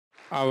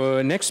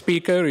Our next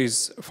speaker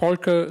is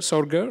Volker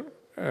Sorger,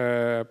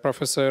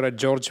 professor at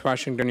George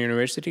Washington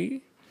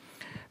University.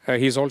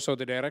 He's also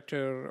the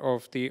director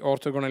of the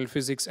Orthogonal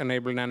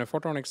Physics-Enabled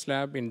Nanophotonics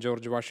Lab in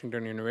George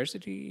Washington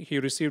University. He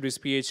received his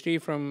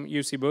PhD from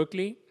UC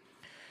Berkeley.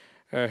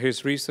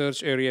 His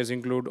research areas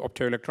include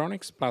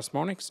optoelectronics,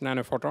 plasmonics,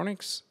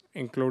 nanophotonics,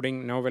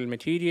 including novel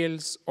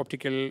materials,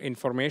 optical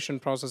information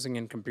processing,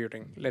 and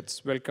computing.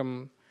 Let's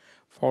welcome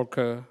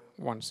Volker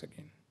once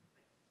again.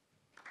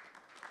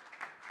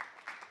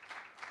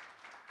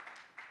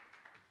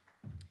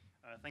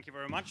 Thank you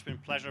very much. It's been a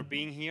pleasure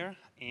being here.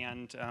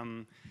 And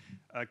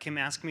Kim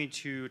asked me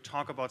to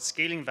talk about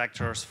scaling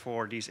vectors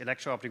for these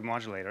electro optic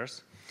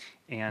modulators.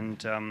 And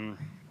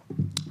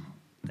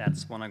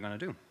that's what I'm going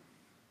to do.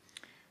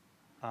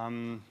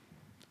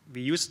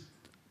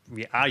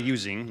 We are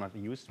using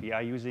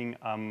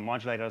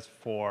modulators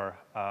for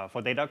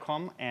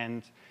datacom,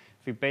 and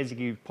if we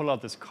basically pull out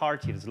this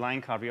card here, this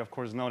line card, we of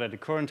course know that the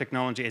current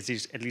technology,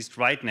 at least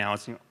right now,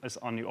 is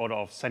on the order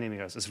of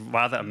centimeters. It's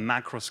rather a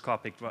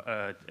macroscopic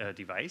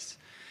device.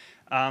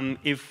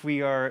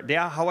 There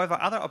are, however,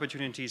 other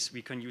opportunities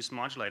we can use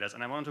modulators,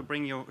 and I want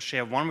to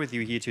share one with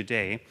you here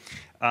today.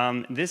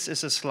 This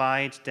is a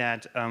slide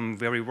that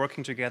we're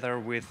working together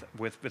with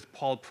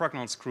Paul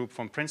Prugnall's group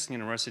from Princeton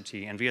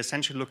University, and we're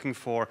essentially looking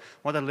for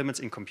what are limits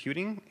in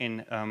computing.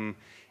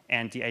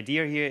 And the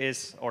idea here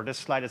is, or this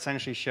slide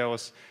essentially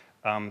shows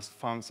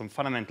some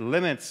fundamental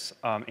limits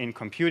in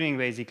computing.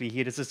 Basically,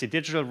 here this is the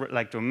digital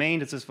domain.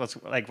 This is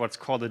what's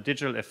called the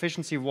digital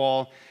efficiency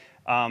wall.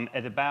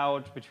 At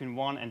about between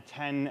 1 and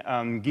 10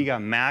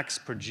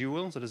 gigamax per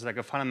joule, so this is like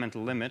a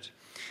fundamental limit.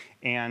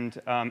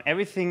 And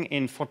everything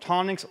in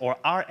photonics or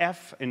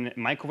RF, in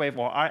microwave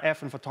or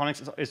RF in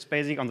photonics is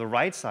basically on the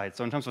right side.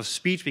 So in terms of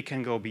speed, we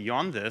can go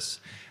beyond this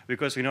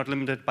because we're not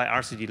limited by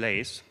RC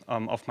delays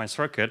of my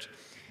circuit.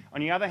 On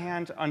the other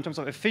hand, in terms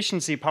of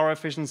efficiency, power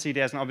efficiency,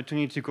 there's an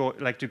opportunity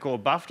to go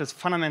above this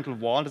fundamental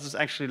wall. This is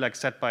actually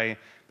set by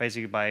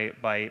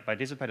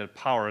dissipated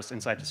powers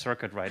inside the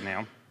circuit right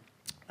now.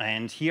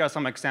 And here are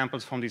some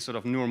examples from these sort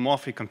of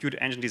neuromorphic computer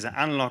engines. These are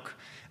analog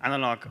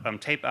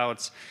tape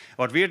outs.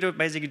 What we're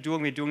basically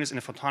doing, we're doing this in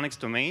the photonics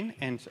domain.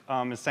 And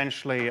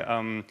essentially,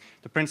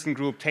 the Princeton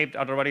group taped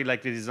out already the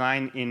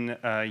design in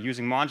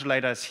using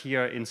modulators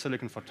here in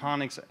silicon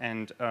photonics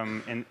and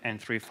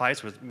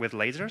 3.5s with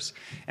lasers.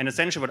 And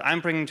essentially, what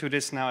I'm bringing to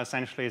this now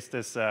essentially is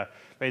this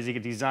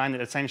basic design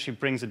that essentially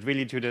brings it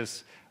really to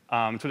this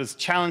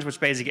challenge, which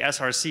basically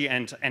SRC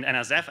and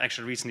NSF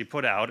actually recently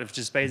put out, which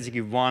is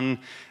basically 1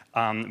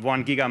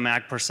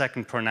 gigamag per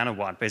second per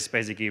nanowatt,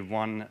 basically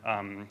 1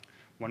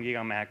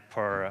 gigamag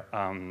per,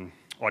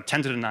 or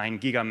 10 to the 9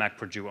 gigamag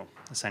per joule,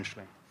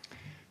 essentially.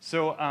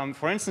 So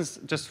for instance,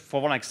 just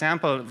for one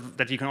example,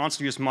 that you can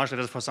also use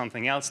modulators for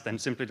something else than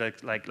simply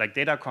like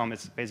datacom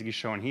is basically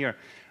shown here.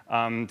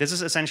 This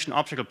is essentially an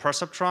optical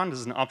perceptron. This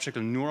is an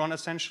optical neuron,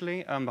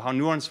 essentially. How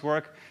neurons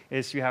work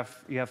is you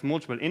have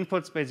multiple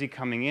inputs basically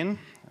coming in.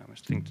 I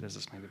think this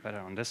is maybe better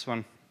on this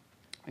one.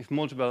 If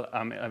multiple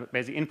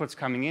basic inputs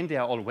coming in, they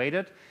are all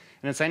weighted,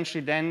 and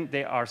essentially then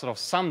they are sort of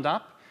summed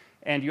up.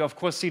 And you of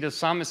course see the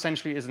sum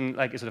essentially is it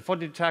a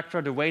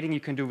photodetector. The weighting you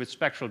can do with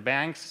spectral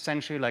banks.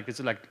 Essentially,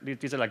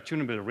 these are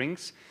tunable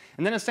rings.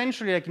 And then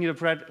essentially, you need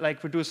to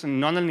produce a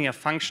nonlinear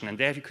function. And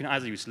there you can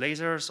either use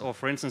lasers or,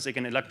 for instance,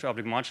 again, electro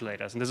optic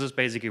modulators. And this is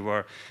basically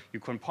where you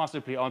can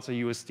possibly also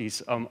use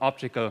these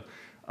optical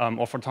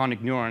or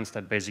photonic neurons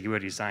that basically we're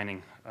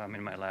designing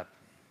in my lab.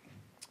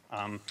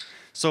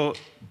 So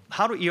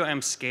how do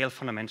EOMs scale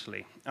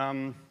fundamentally?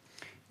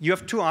 You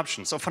have two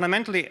options. So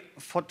fundamentally,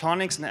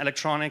 photonics and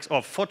electronics,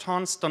 or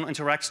photons, don't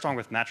interact strong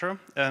with matter.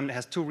 It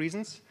has two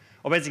reasons,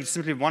 or basically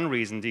simply one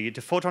reason. The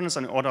photon is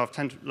on the order of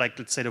 10,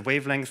 let's say the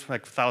wavelength,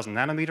 1,000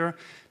 nanometer.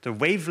 The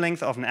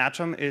wavelength of an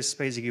atom is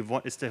basically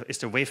is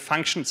the wave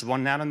function. It's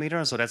 1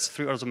 nanometer, so that's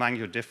 3 orders of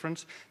magnitude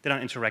different. They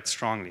don't interact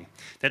strongly.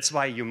 That's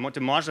why the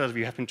modulators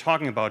we have been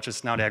talking about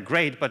just now, they're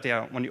great, but they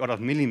are on the order of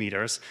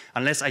millimeters.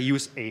 Unless I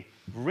use a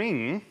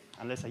ring,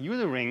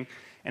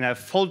 and I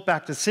fold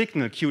back the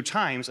signal Q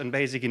times, and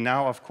basically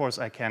now, of course,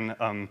 I can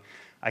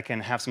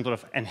have some sort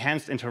of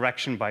enhanced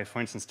interaction by,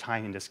 for instance,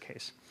 time in this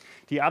case.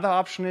 The other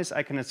option is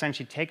I can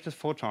essentially take the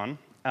photon,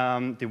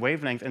 the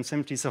wavelength, and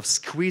simply sort of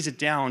squeeze it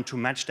down to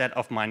match that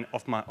of my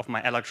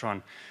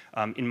electron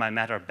in my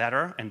matter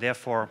better, and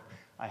therefore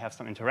I have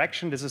some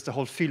interaction. This is the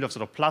whole field of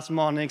sort of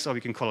plasmonics, or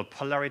we can call it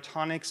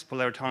polaritonics.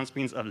 Polaritonics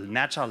means a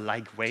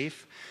matter-like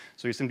wave.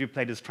 So you simply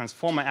play this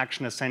transformer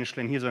action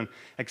essentially, and here's an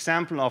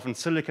example of a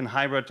silicon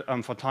hybrid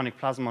photonic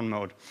plasmon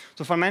mode.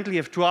 So fundamentally,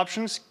 you have two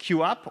options,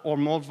 Q up or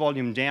mode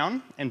volume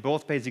down, and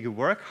both basically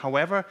work.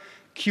 However,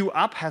 Q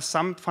up has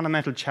some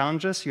fundamental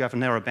challenges. You have a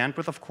narrow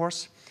bandwidth, of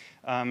course.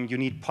 You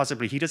need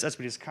possibly heaters, as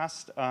we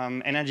discussed.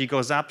 Energy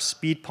goes up,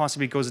 speed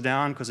possibly goes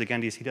down, because again,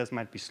 these heaters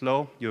might be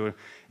slow. Your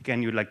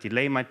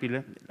delay might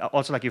be,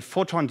 also like your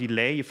photon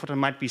delay, your photon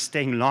might be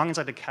staying long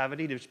inside the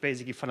cavity, which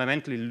basically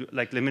fundamentally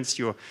limits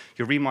your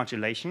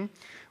remodulation.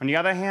 On the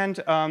other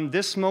hand,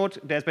 this mode,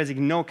 there's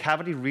basically no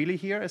cavity really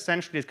here.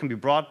 Essentially, it can be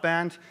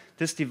broadband.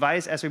 This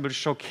device, as we will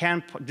show,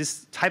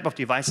 this type of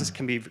devices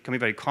can be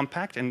very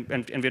compact, and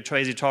we're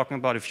basically talking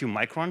about a few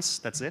microns.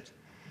 That's it.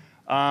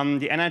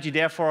 The energy,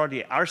 therefore,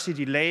 the RC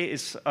delay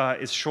is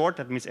short.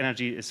 That means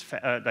energy is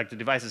the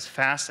device is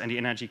fast, and the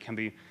energy can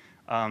be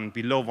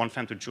below 1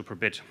 femtojoule per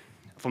bit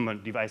from a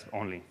device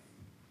only.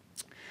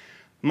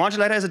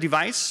 Modulator is a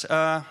device.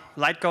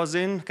 Light goes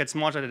in, gets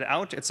modulated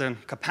out. It's a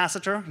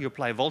capacitor. You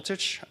apply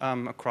voltage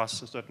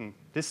across a certain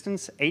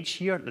distance, h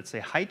here, let's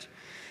say height.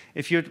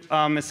 If you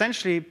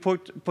essentially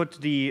put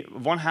the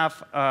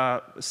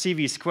 1/2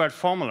 CV squared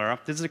formula,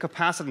 this is a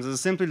capacitance. This is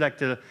simply like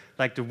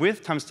the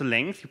width times the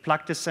length. You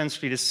plug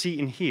essentially the C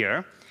in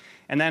here.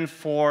 And then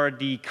for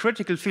the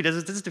critical field, this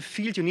is the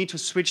field you need to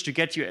switch to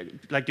get your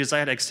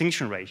desired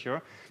extinction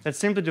ratio. That's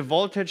simply the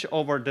voltage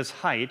over this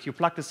height. You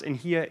plug this in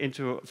here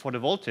for the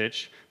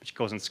voltage, which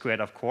goes in squared,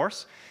 of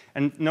course.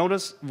 And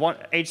notice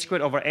h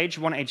squared over h,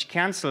 1h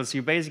cancels.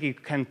 You basically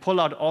can pull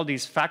out all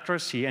these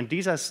factors here, and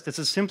this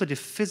is simply the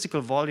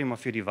physical volume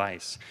of your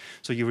device.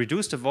 So you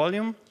reduce the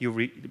volume,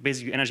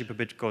 basically energy per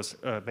bit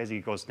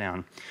basically goes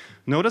down.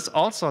 Notice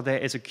also there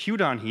is a Q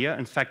down here,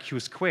 in fact Q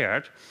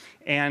squared,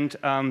 and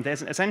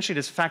there's essentially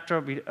this factor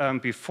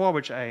before,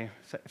 which I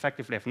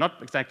effectively have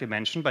not exactly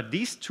mentioned, but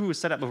these two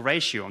set up a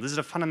ratio. This is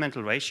a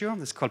fundamental ratio.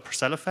 This is called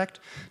Purcell effect.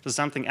 This is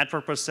something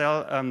Edward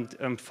Purcell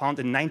found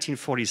in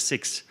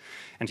 1946.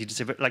 And he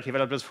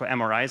developed this for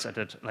MRIs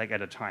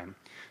at a time.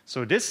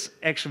 So this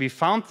actually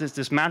found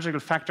this magical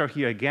factor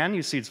here again.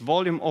 You see it's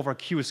volume over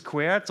Q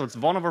squared, so it's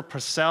 1 over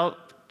Purcell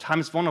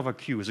times 1 over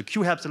Q. So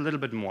Q helps a little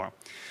bit more.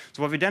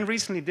 So what we then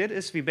recently did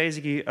is we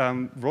basically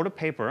wrote a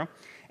paper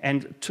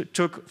and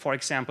took, for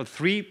example,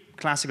 3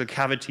 classical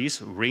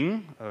cavities,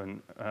 ring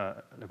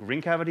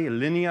cavity, a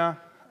linear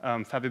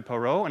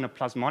Fabry-Perot, and a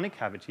plasmonic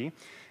cavity.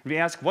 We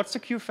asked, what's the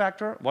Q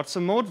factor? What's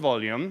the mode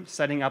volume,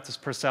 setting up this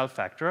Purcell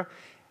factor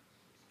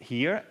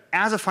here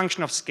as a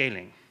function of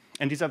scaling.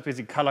 And these are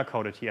basically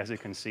color-coded here, as you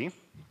can see.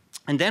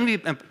 And then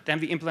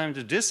we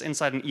implemented this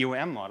inside an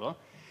EOM model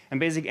and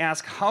basically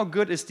asked, how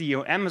good is the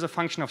EOM as a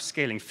function of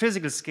scaling,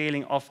 physical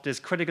scaling of this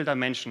critical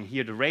dimension,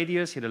 here the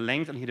radius, here the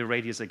length, and here the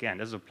radius again.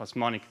 This is a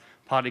plasmonic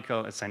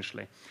particle,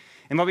 essentially.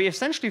 And what we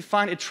essentially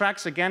find, it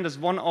tracks, again, this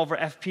 1 over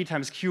Fp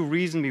times Q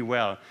reasonably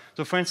well.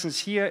 So for instance,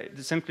 here,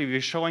 simply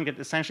we're showing that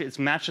essentially it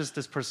matches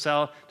this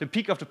Purcell, the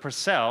peak of the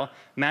Purcell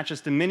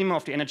matches the minimum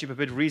of the energy per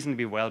bit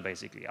reasonably well,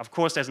 basically. Of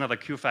course, there's another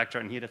Q factor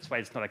in here, that's why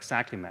it's not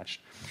exactly matched.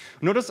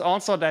 Notice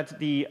also that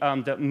the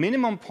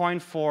minimum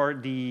point for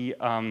the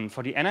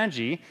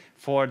energy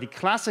for the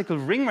classical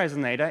ring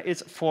resonator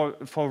is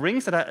for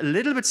rings that are a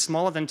little bit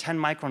smaller than 10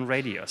 micron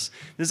radius.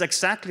 This is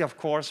exactly, of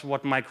course,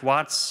 what Mike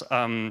Watts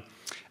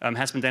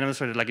has been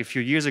demonstrated like a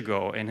few years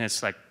ago in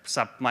his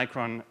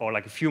sub-micron or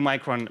like a few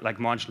micron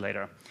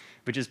modulator,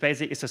 which is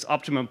basically this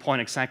optimum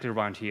point exactly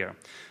around here.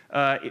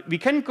 We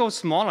can go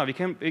smaller. We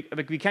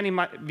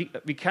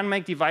can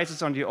make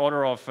devices on the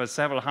order of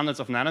several hundreds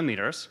of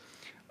nanometers.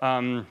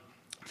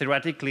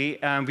 Theoretically,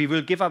 we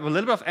will give up a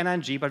little bit of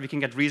energy, but we can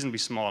get reasonably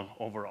small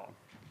overall.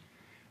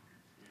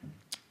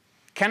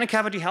 Can a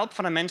cavity help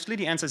fundamentally?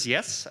 The answer is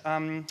yes.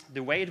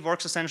 The way it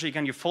works, essentially,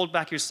 again, you fold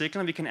back your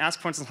signal. We can ask,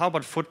 for instance, how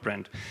about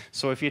footprint?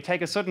 So if you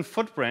take a certain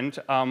footprint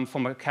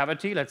from a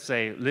cavity, let's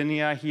say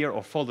linear here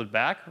or folded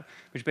back,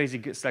 which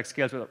basically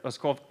scales,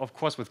 of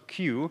course, with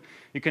Q,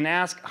 you can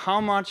ask how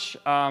much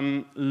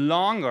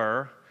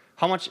longer,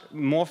 how much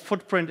more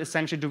footprint,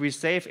 essentially, do we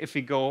save if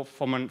we go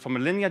from a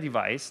linear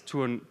device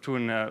to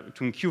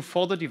a Q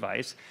folded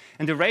device?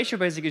 And the ratio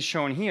basically is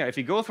shown here. If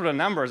you go through the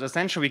numbers,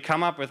 essentially, we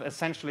come up with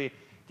essentially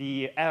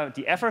the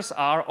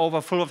FSR over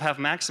full of half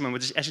maximum,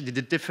 which is actually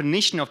the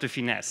definition of the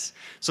finesse.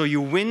 So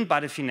you win by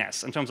the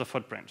finesse in terms of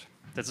footprint.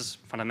 This is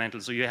fundamental.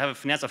 So you have a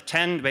finesse of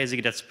 10,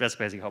 basically that's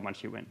basically how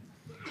much you win.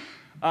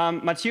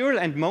 Material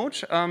and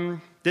mode.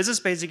 This is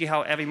basically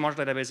how every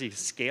modulator basically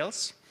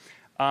scales.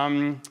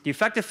 The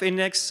effective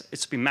index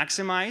is to be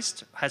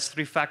maximized, has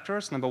 3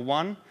 factors. Number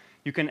 1,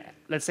 you can,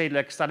 let's say,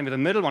 starting with the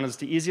middle one is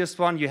the easiest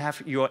one. You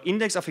have your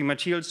index of your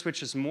material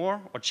switches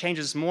more or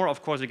changes more.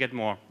 Of course, you get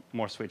more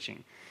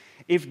switching.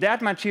 If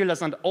that material does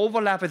not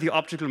overlap with the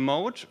optical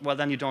mode, well,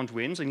 then you don't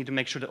win. So you need to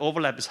make sure the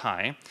overlap is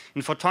high.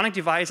 In photonic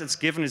device, it's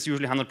given is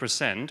usually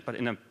 100%. But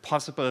in a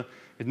possible,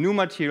 with new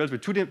materials,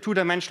 with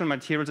two-dimensional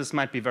materials, this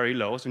might be very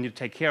low. So you need to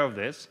take care of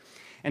this.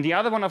 And the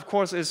other one, of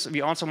course, is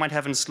we also might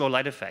have a slow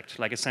light effect,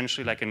 like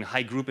essentially like a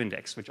high group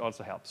index, which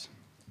also helps.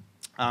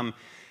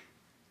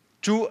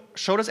 To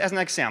show this as an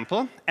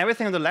example,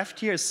 everything on the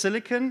left here is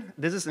silicon.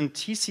 This is in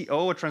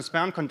TCO, a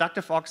transparent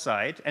conductive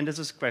oxide, and this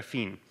is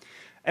graphene.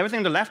 Everything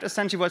on the left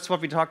essentially was what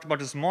we talked about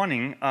this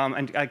morning,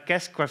 and I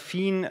guess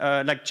graphene,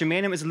 like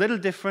germanium, is a little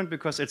different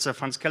because it's a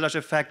Franz Keller's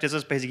effect. This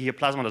is basically a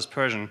plasma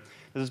dispersion.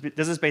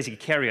 This is basically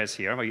carriers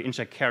here, where you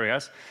inject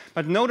carriers.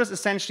 But notice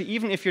essentially,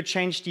 even if you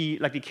change the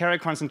carrier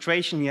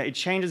concentration here, it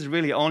changes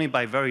really only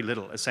by very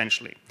little,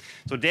 essentially.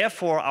 So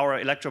therefore, our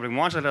electro optic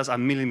modulators are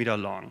millimeter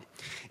long.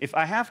 If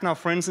I have now,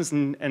 for instance,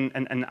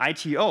 an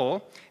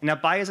ITO, and I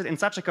bias it in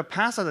such a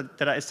capacitor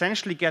that I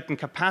essentially get an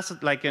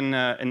capacitor, like an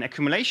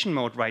accumulation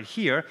mode right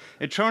here,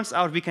 it turns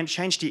out we can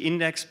change the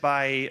index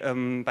by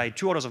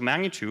 2 orders of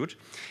magnitude,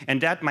 and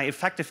that my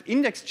effective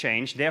index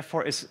change,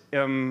 therefore, is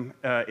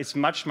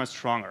much, much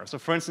stronger. So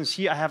for instance,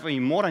 here I have a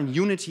more than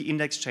unity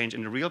index change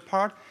in the real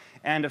part,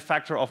 and a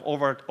factor of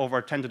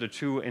over 10 to the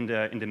 2 in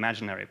the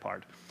imaginary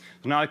part.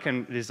 So now I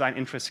can design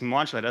interesting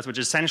modulators, which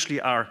essentially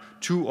are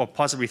 2 or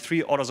possibly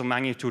 3 orders of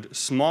magnitude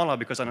smaller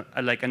because I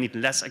need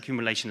less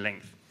accumulation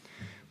length.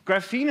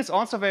 Graphene is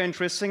also very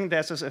interesting.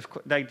 There's this,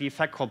 like the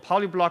effect called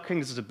Pauli blocking.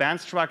 This is a band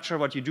structure.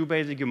 What you do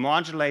basically, you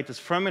modulate this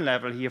Fermi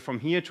level here from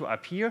here to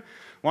up here.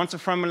 Once the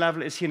Fermi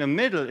level is here in the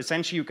middle,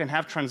 essentially you can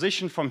have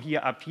transition from here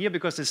up here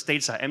because the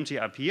states are empty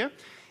up here.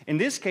 In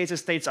this case, the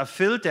states are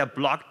filled, they're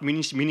blocked,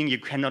 meaning you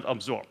cannot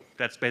absorb.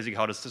 That's basically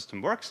how the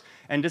system works.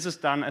 And this is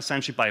done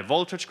essentially by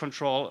voltage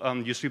control.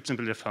 You sweep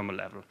simply the Fermi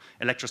level.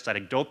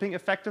 Electrostatic doping,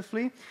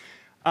 effectively.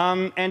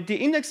 And the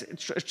index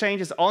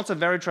change is also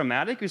very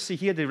dramatic. You see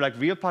here the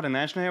real part,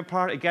 imaginary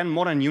part. Again,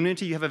 more than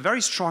unity, you have a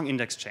very strong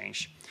index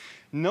change.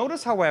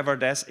 Notice, however,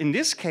 that in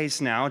this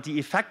case now, the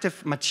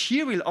effective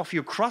material of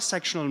your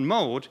cross-sectional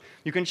mode,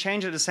 you can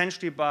change it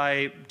essentially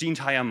by the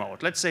entire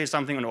mode. Let's say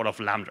something on the order of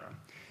lambda.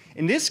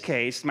 In this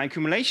case, my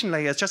accumulation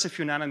layer is just a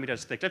few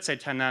nanometers thick, let's say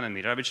 10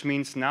 nanometer, which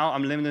means now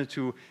I'm limited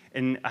to,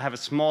 I have a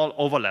small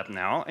overlap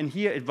now, and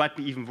here it might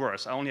be even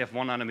worse. I only have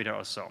 1 nanometer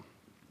or so.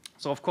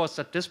 So of course,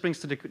 this brings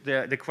to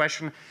the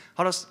question,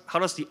 how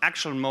does the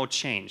actual mode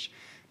change?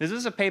 This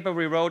is a paper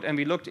we wrote, and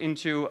we looked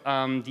into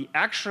the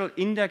actual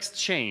index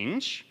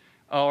change,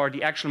 or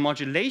the actual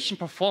modulation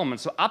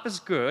performance. So up is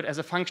good as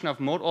a function of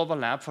mode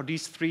overlap for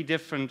these 3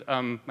 different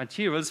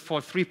materials for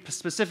 3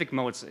 specific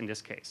modes in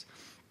this case.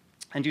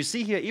 And you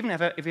see here, even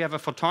if we have a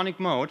photonic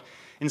mode,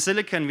 in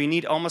silicon we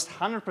need almost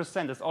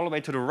 100%, that's all the way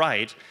to the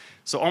right,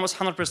 so almost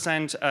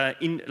 100%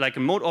 in like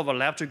a mode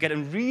overlap to get a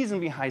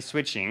reasonably high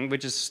switching,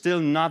 which is still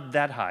not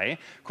that high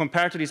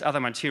compared to these other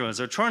materials.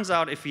 So it turns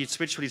out if we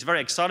switch to these very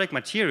exotic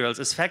materials,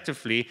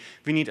 effectively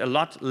we need a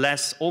lot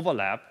less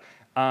overlap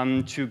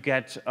to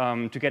get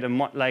a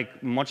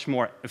much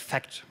more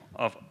effect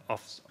of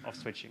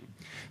switching.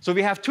 So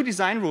we have 2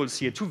 design rules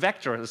here, 2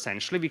 vectors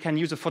essentially. We can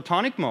use a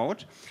photonic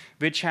mode,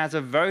 which has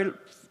a very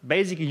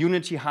basically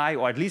unity high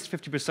or at least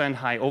 50%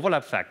 high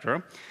overlap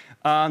factor.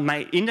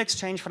 My index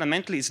change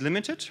fundamentally is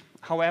limited.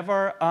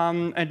 However,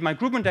 and my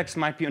group index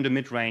might be in the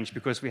mid-range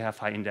because we have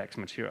high index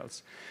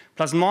materials.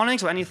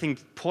 Plasmonics or anything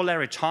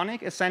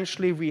polaritonic,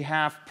 essentially we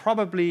have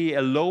probably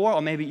a lower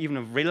or maybe even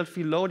a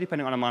relatively low,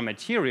 depending on my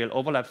material,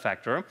 overlap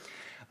factor.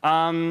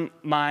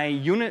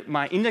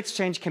 My index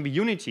change can be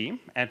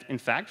unity, in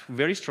fact,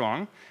 very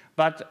strong,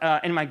 but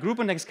and my group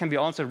index can be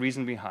also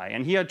reasonably high.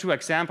 And here are 2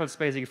 examples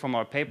basically from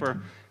our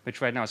paper,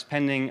 which right now is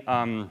pending,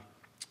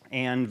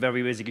 and where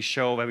we basically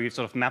show, where we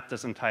sort of map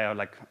this entire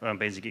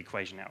basic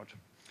equation out.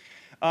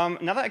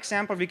 Another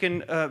example we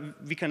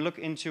can look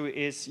into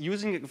is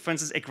using, for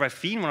instance, a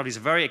graphene, one of these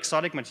very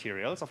exotic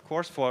materials, of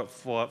course,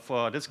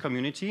 for this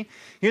community.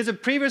 Here's a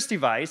previous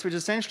device which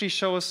essentially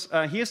shows,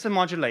 here's the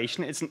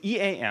modulation. It's an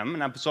EAM,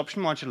 an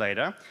absorption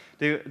modulator.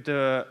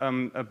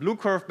 The blue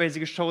curve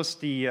basically shows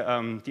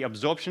the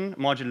absorption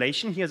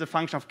modulation. Here's a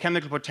function of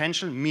chemical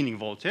potential, meaning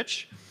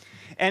voltage.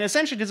 And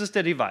essentially, this is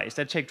the device.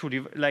 They take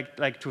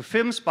 2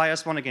 films,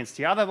 bias one against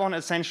the other one.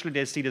 Essentially,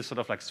 they see this sort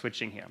of like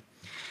switching here.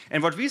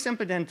 And what we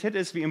simply then did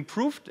is we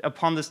improved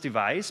upon this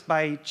device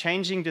by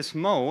changing this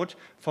mode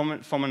from a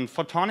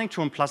photonic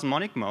to a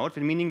plasmonic mode,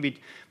 meaning we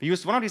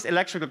used one of these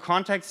electrical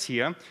contacts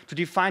here to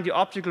define the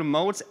optical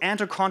modes and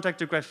to contact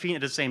the graphene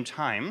at the same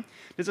time.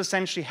 This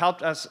essentially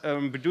helped us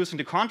reducing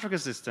the contact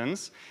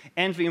resistance,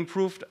 and we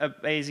improved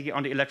basically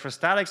on the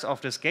electrostatics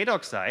of this gate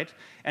oxide,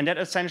 and that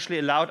essentially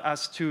allowed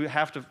us to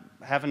have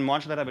a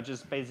modulator which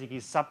is basically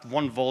sub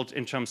 1 volt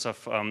in terms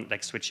of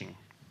like switching.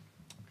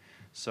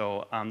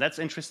 So that's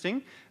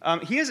interesting.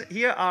 Here is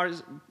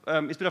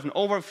a bit of an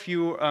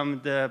overview,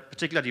 the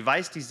particular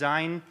device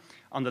design.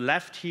 On the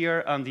left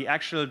here, the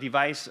actual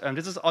device,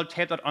 this is all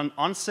taped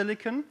on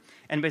silicon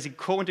and basically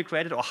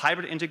co-integrated or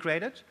hybrid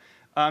integrated.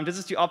 This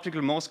is the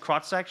optical most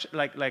cross-section,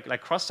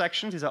 like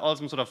cross-sections. These are all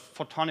some sort of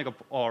photonic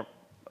or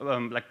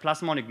like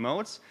plasmonic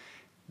modes.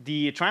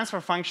 The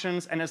transfer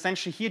functions, and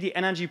essentially here the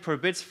energy per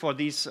bits for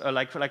these,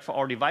 like for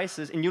our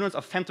devices, in units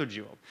of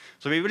femtojoule.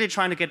 So we're really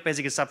trying to get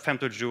basically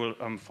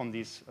sub-femtojoule from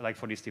these,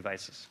 for these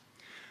devices.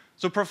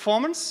 So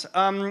performance,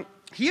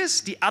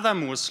 here's the other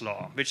Moore's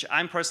law, which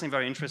I'm personally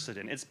very interested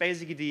in. It's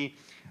basically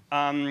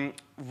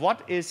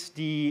what is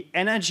the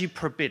energy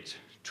per bit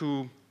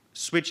to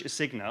switch a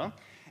signal.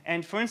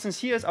 And for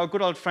instance, here's our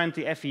good old friend,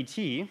 the FET.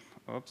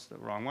 Oops, the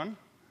wrong one.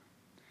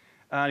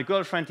 The good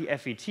old friend, the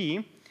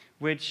FET,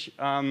 which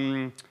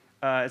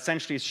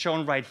essentially is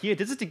shown right here.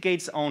 This is the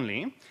gates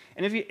only.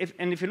 And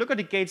if you look at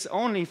the gates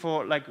only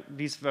for like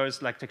these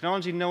various like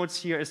technology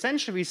nodes here,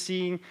 essentially we're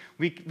seeing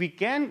we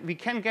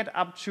can get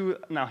up to,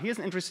 now here's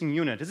an interesting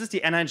unit. This is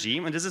the energy,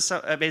 and this is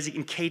basically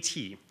in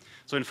KT.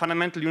 So in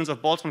fundamental units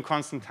of Boltzmann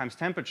constant times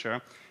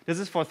temperature. This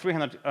is for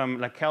 300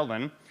 like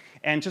Kelvin.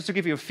 And just to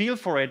give you a feel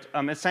for it,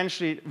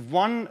 essentially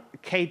 1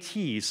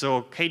 kT,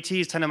 so kT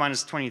is 10 to the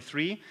minus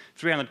 23,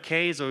 300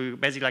 K, so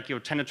basically like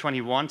your 10 to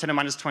 21, 10 to the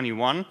minus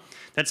 21.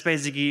 That's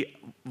basically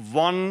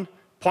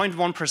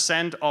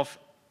 1.1% of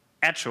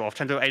atto, of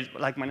 10 to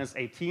like minus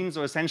 18,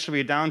 so essentially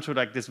we're down to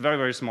like this very,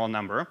 very small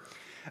number.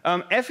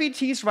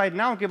 FETs right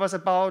now give us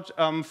about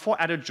 4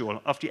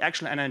 attojoule of the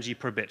actual energy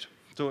per bit,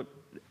 so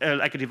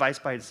like a device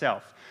by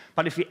itself.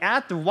 But if we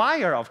add the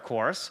wire, of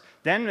course,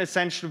 then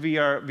essentially we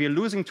are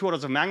losing 2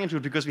 orders of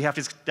magnitude because we have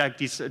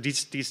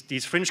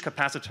these fringe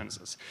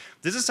capacitances.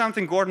 This is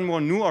something Gordon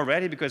Moore knew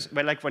already because,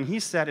 like when he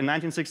said in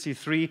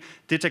 1963,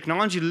 the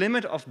technology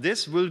limit of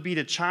this will be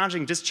the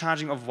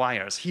discharging of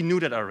wires. He knew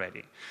that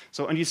already.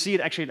 So, and you see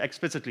it actually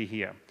explicitly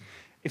here.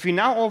 If we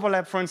now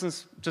overlap, for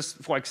instance, just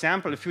for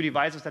example, a few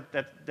devices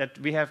that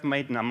we have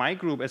made in my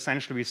group,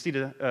 essentially we see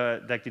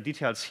the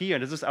details here.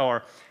 This is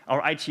our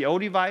ITO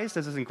device,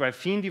 this is a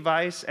graphene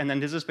device, and then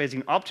this is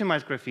basically an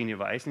optimized graphene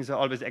device. These are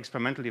always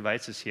experimental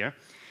devices here.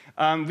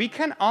 We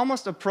can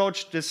almost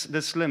approach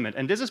this limit,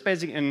 and this is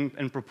basically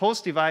in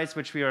proposed device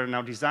which we are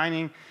now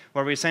designing,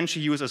 where we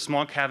essentially use a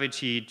small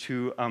cavity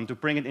to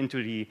bring it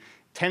into the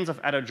tens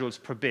of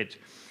attojoules per bit.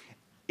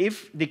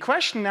 If the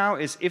question now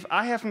is, if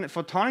I have a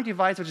photonic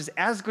device which is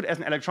as good as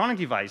an electronic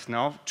device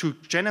now to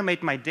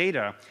generate my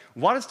data,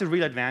 what is the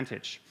real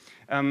advantage?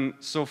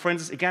 So for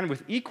instance, again,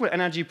 with equal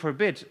energy per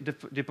bit,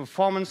 the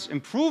performance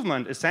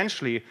improvement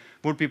essentially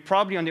would be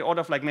probably on the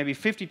order of like maybe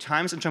 50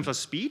 times in terms of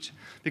speed,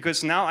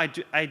 because now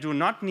I do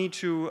not need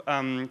to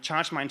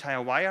charge my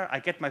entire wire.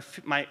 I get my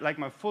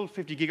full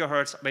 50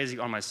 gigahertz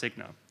basically on my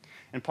signal,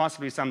 and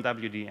possibly some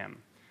WDM.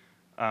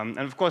 And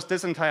of course,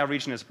 this entire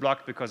region is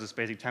blocked because it's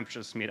basically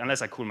temperature smeared,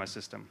 unless I cool my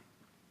system.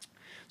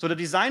 So the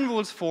design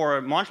rules for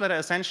a modulator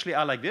essentially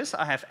are like this.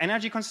 I have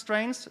energy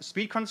constraints,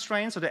 speed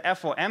constraints. So the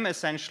FOM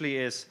essentially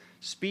is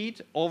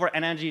speed over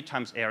energy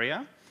times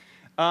area.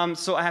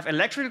 So I have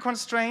electrical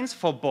constraints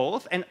for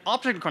both and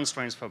optical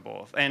constraints for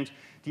both. And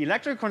the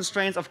electrical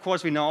constraints, of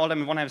course, we know all of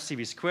them. One have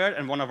CV squared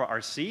and 1 over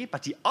RC.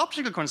 But the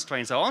optical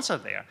constraints are also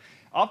there.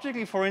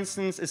 Optically, for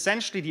instance,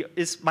 essentially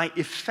is my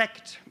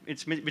effect,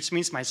 which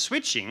means my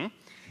switching.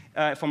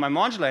 For my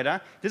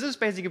modulator, this is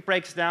basically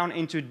breaks down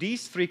into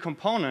these 3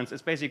 components.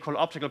 It's basically called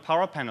optical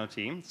power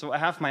penalty. So I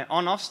have my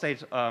on-off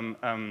state,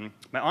 my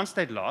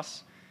on-state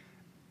loss.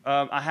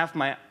 I have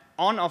my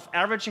on-off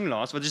averaging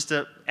loss, which is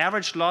the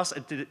average loss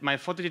my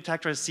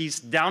photodetector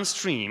sees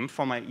downstream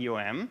from my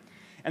EOM.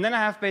 And then I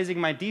have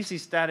basically my DC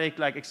static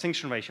like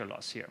extinction ratio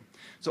loss here.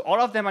 So all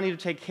of them I need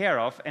to take care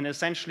of, and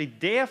essentially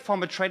they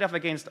form a trade-off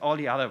against all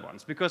the other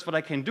ones. Because what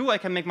I can do, I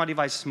can make my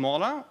device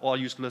smaller or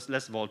use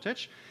less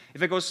voltage.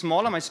 If I go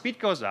smaller, my speed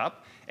goes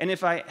up. And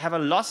if I have a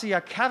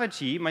lossier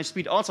cavity, my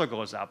speed also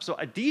goes up. So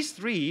these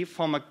 3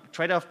 form a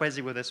trade-off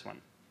basically with this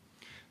one.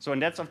 So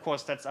and that's, of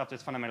course, that's up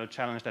this fundamental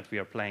challenge that we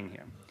are playing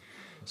here.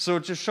 So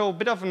to show a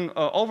bit of an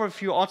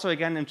overview, also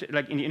again, in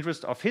the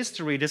interest of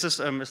history, this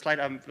is a slide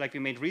like we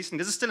made recently.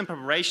 This is still in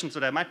preparation, so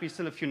there might be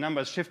still a few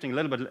numbers shifting a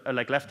little bit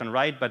like left and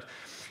right. But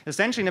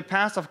essentially, in the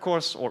past, of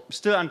course, or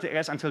still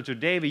until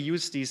today, we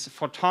use these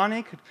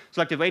photonic.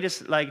 So like the way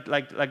this like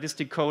this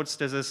decodes,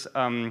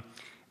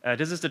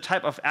 this is the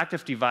type of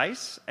active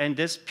device, and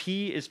this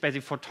P is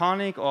basically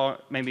photonic, or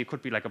maybe it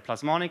could be like a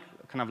plasmonic,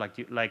 kind of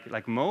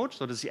like mode.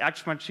 So this is the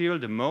active material,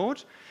 the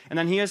mode, and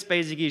then here's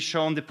basically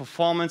shown the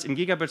performance in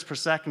gigabits per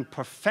second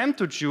per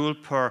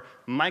femtojoule per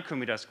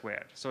micrometer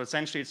squared. So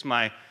essentially, it's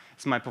my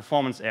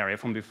performance area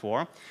from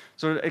before.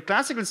 So a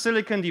classical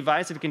silicon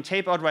device that we can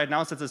tape out right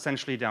now sits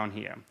essentially down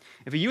here.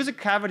 If we use a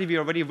cavity, we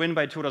already win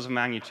by 2 orders of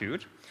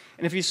magnitude.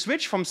 And if we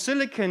switch from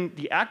silicon,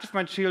 the active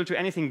material, to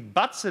anything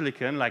but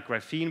silicon, like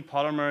graphene,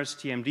 polymers,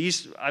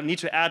 TMDs, I need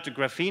to add the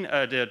graphene,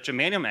 the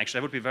germanium actually,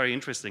 that would be very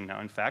interesting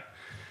now, in fact.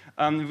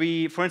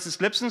 For instance,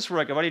 Lipson's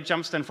work already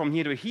jumps then from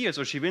here to here,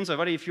 so she wins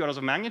already a few orders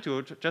of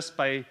magnitude just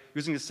by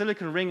using the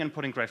silicon ring and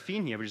putting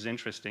graphene here, which is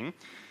interesting.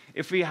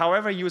 If we,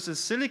 however, use a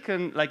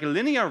silicon, like a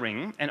linear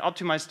ring, and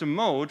optimize the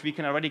mode, we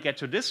can already get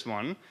to this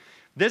one.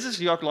 This is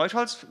Jörg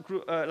Leuthold's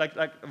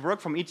work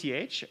from ETH,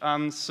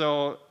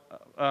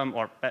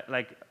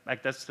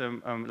 that's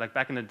like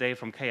back in the day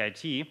from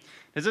KIT.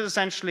 This is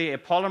essentially a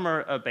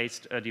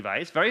polymer-based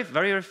device, very,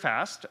 very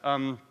fast.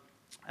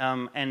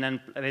 And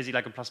then basically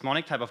like a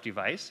plasmonic type of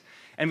device.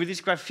 And with these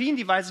graphene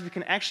devices, we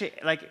can actually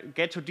like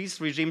get to these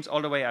regimes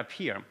all the way up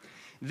here.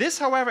 This,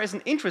 however, is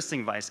an interesting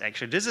device,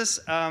 actually. This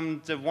is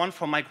the one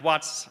from Mike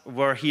Watts,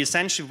 where he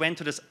essentially went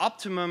to this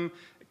optimum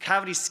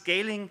cavity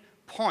scaling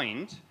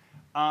point.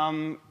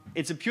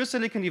 It's a pure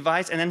silicon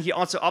device, and then he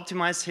also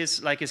optimized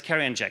his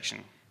carrier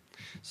injection.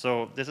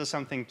 So this is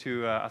something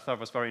I thought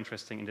was very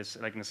interesting in this,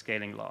 like in the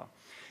scaling law.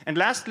 And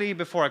lastly,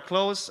 before I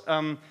close,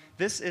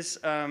 this is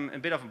a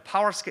bit of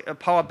a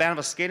power band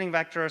of scaling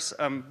vectors,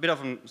 a bit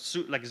of a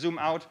zoom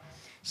out.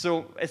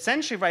 So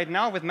essentially right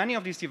now, with many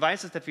of these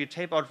devices that we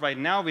tape out right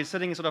now, we're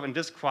sitting sort of in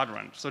this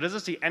quadrant. So this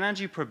is the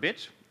energy per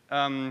bit,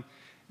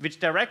 which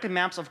directly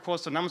maps, of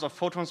course, the numbers of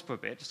photons per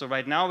bit. So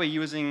right now we're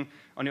using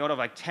on the order of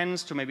like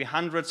tens to maybe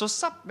hundreds,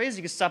 so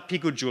basically sub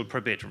picojoule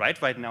per bit,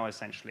 right now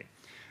essentially.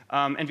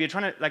 And we're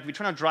trying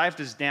to drive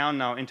this down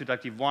now into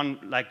like the one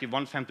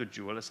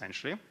femtojoule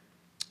essentially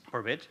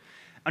per bit.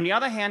 On the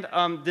other hand,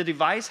 the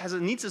device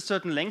needs a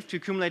certain length to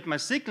accumulate my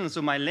signal,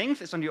 so my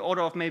length is on the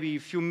order of maybe a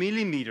few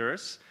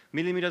millimeters,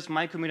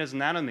 micrometers,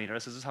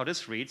 nanometers. This is how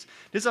this reads.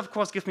 This, of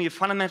course, gives me a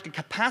fundamental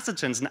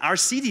capacitance, an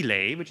RC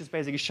delay, which is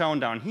basically shown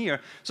down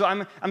here. So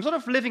I'm sort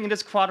of living in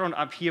this quadrant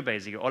up here,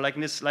 basically, or like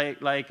in this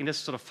in this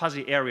sort of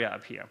fuzzy area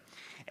up here.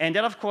 And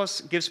that, of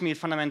course, gives me a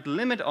fundamental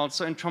limit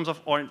also in terms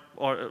of or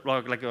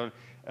like a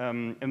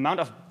amount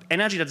of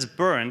energy that's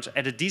burned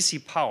at a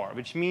DC power,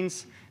 which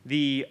means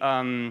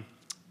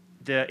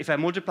if I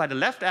multiply the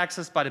left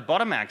axis by the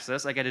bottom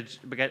axis, I get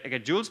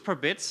joules per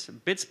bits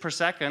per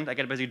second. I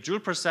get basically joule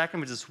per second,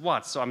 which is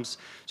watts.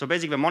 So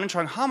basically, we're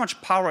monitoring how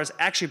much power is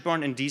actually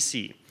burned in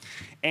DC.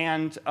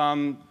 And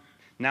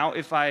now,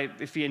 if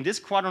we're in this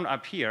quadrant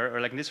up here,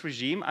 or like in this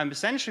regime,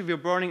 we're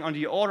burning on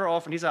the order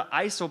of, and these are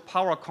ISO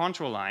power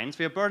control lines,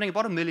 we're burning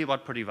about 1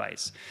 milliwatt per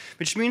device.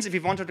 Which means if we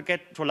wanted to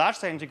get to a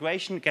large-scale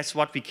integration, guess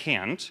what, we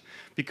can't,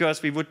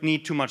 because we would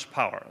need too much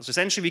power. So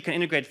essentially, we can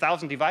integrate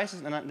 1,000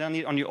 devices, and then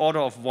need on the order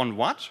of 1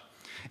 watt.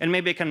 And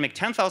maybe I can make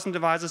 10,000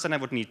 devices, and I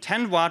would need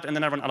 10 watt, and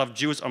then I run out of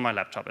juice on my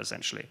laptop,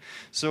 essentially.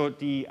 So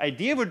the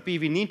idea would be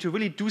we need to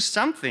really do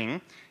something.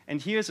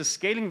 And here's a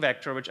scaling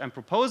vector, which I'm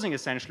proposing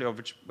essentially, or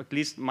which at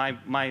least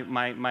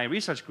my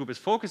research group is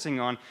focusing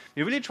on.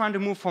 We're really trying to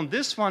move from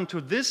this one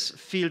to this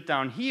field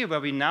down here,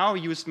 where we now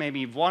use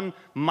maybe 1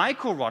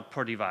 microwatt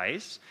per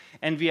device,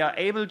 and we are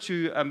able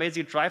to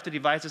basically drive the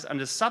devices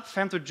under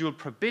sub-femtojoule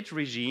per bit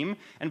regime,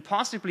 and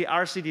possibly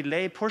RC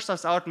delay push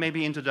us out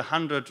maybe into the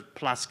 100+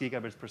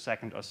 gigabits per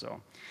second or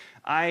so.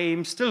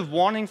 I'm still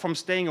warning from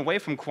staying away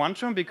from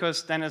quantum,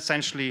 because then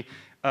essentially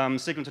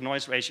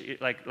signal-to-noise ratio,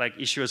 like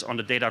issues on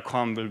the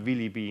datacom will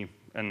really be,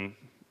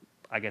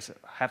 I guess,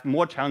 have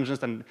more challenges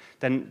than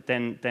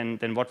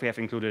what we have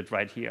included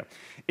right here.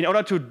 In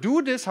order to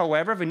do this,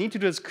 however, we need to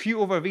do this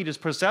Q over V, this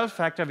Purcell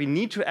factor. We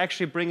need to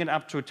actually bring it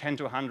up to 10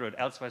 to 100,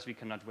 otherwise we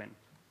cannot win.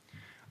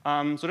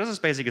 So this is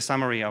basically a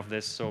summary of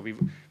this. So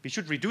we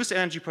should reduce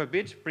energy per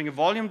bit, bring a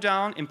volume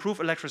down,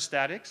 improve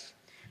electrostatics.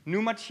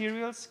 New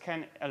materials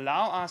can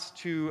allow us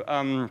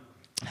to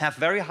have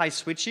very high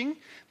switching,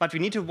 but we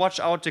need to watch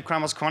out the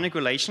Kramers-Kronig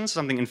relations,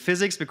 something in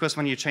physics, because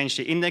when you change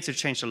the index, you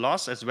change the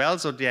loss as well,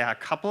 so they are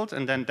coupled,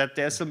 and then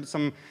there's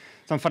some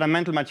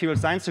fundamental material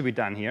science to be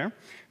done here.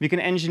 We can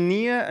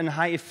engineer a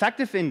high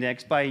effective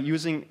index by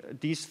using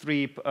these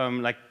 3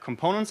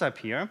 components up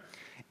here.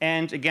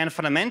 And again,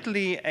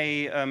 fundamentally,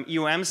 a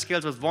EOM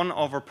scales with 1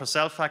 over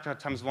Purcell factor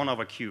times 1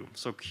 over Q.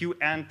 So Q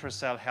and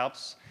Purcell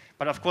helps,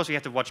 but of course we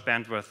have to watch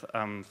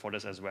bandwidth for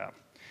this as well.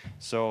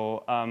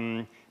 So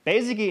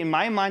basically, in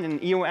my mind, an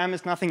EOM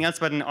is nothing else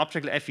but an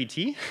optical FET.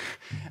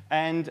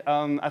 And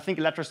I think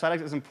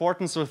electrostatics is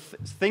important, so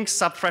think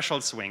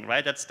sub-threshold swing,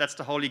 right? That's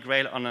the holy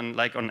grail on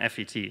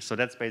FET. So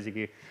that's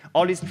basically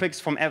all these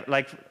tricks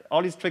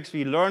all these tricks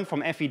we learn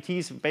from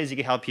FETs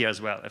basically help here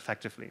as well,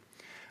 effectively.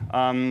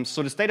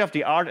 So the state of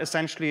the art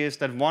essentially is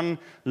that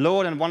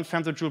lower than 1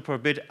 femtojoule per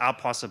bit are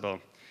possible.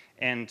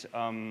 And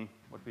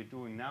what we're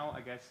doing now,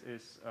 I guess,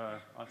 is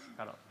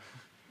cut off.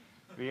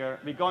 We're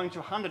going to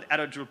 100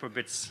 attojoule per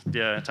bits,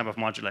 the type of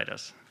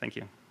modulators. Thank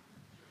you.